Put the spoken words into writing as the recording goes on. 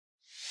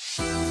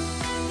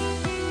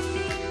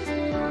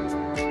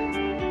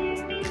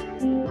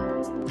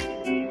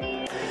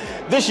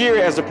This year,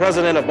 as the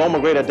president of BOMA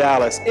Greater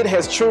Dallas, it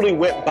has truly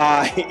went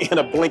by in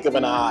a blink of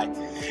an eye.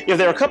 If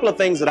there are a couple of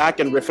things that I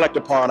can reflect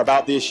upon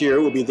about this year,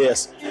 it would be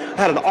this. I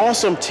had an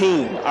awesome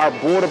team. Our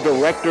board of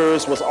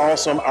directors was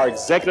awesome. Our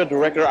executive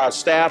director, our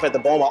staff at the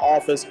BOMA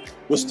office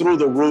was through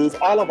the roof.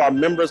 All of our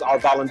members, our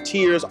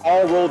volunteers,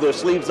 all rolled their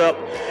sleeves up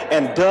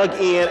and dug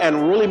in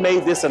and really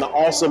made this an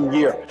awesome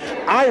year.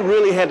 I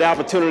really had the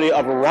opportunity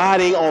of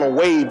riding on a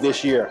wave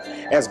this year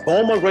as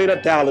BOMA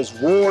Greater Dallas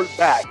roared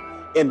back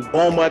in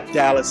BOMA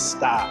Dallas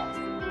style.